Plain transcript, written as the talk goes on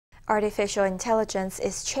Artificial intelligence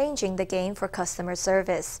is changing the game for customer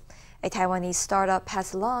service. A Taiwanese startup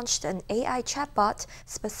has launched an AI chatbot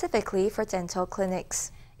specifically for dental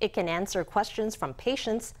clinics. It can answer questions from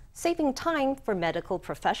patients, saving time for medical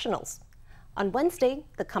professionals. On Wednesday,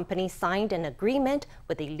 the company signed an agreement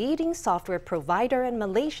with a leading software provider in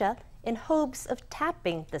Malaysia in hopes of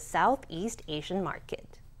tapping the Southeast Asian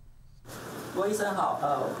market.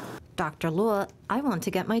 Dr. Luo, I want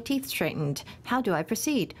to get my teeth straightened. How do I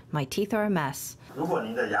proceed? My teeth are a mess.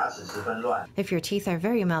 If your teeth are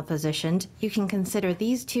very malpositioned, you can consider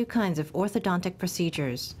these two kinds of orthodontic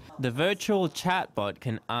procedures. The virtual chatbot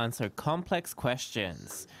can answer complex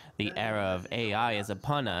questions. The era of AI is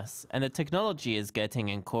upon us, and the technology is getting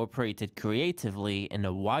incorporated creatively in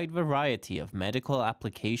a wide variety of medical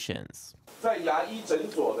applications.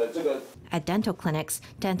 At dental clinics,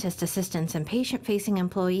 dentist assistants and patient-facing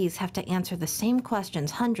employees have to answer the same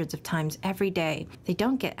questions hundreds of times every day. They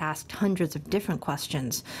don't get asked hundreds of different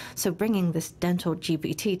questions, so bringing this Dental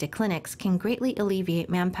GPT to clinics can greatly alleviate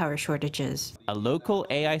manpower shortages. A local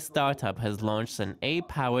AI startup has launched an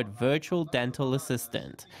AI-powered virtual dental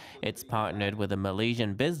assistant. It's partnered with a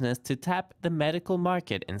Malaysian business to tap the medical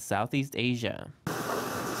market in Southeast Asia.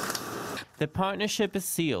 The partnership is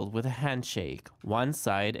sealed with a handshake. One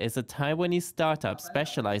side is a Taiwanese startup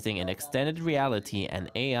specializing in extended reality and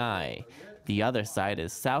AI. The other side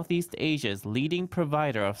is Southeast Asia's leading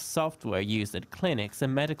provider of software used at clinics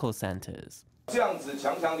and medical centers.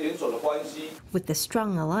 With this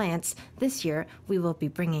strong alliance, this year we will be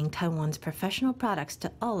bringing Taiwan's professional products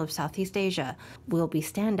to all of Southeast Asia. We'll be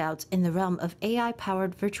standouts in the realm of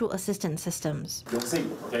AI-powered virtual assistant systems.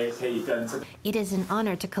 It is an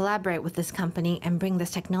honor to collaborate with this company and bring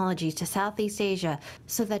this technology to Southeast Asia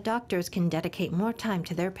so that doctors can dedicate more time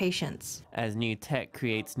to their patients. As new tech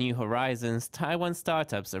creates new horizons, Taiwan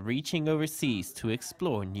startups are reaching overseas to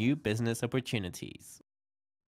explore new business opportunities.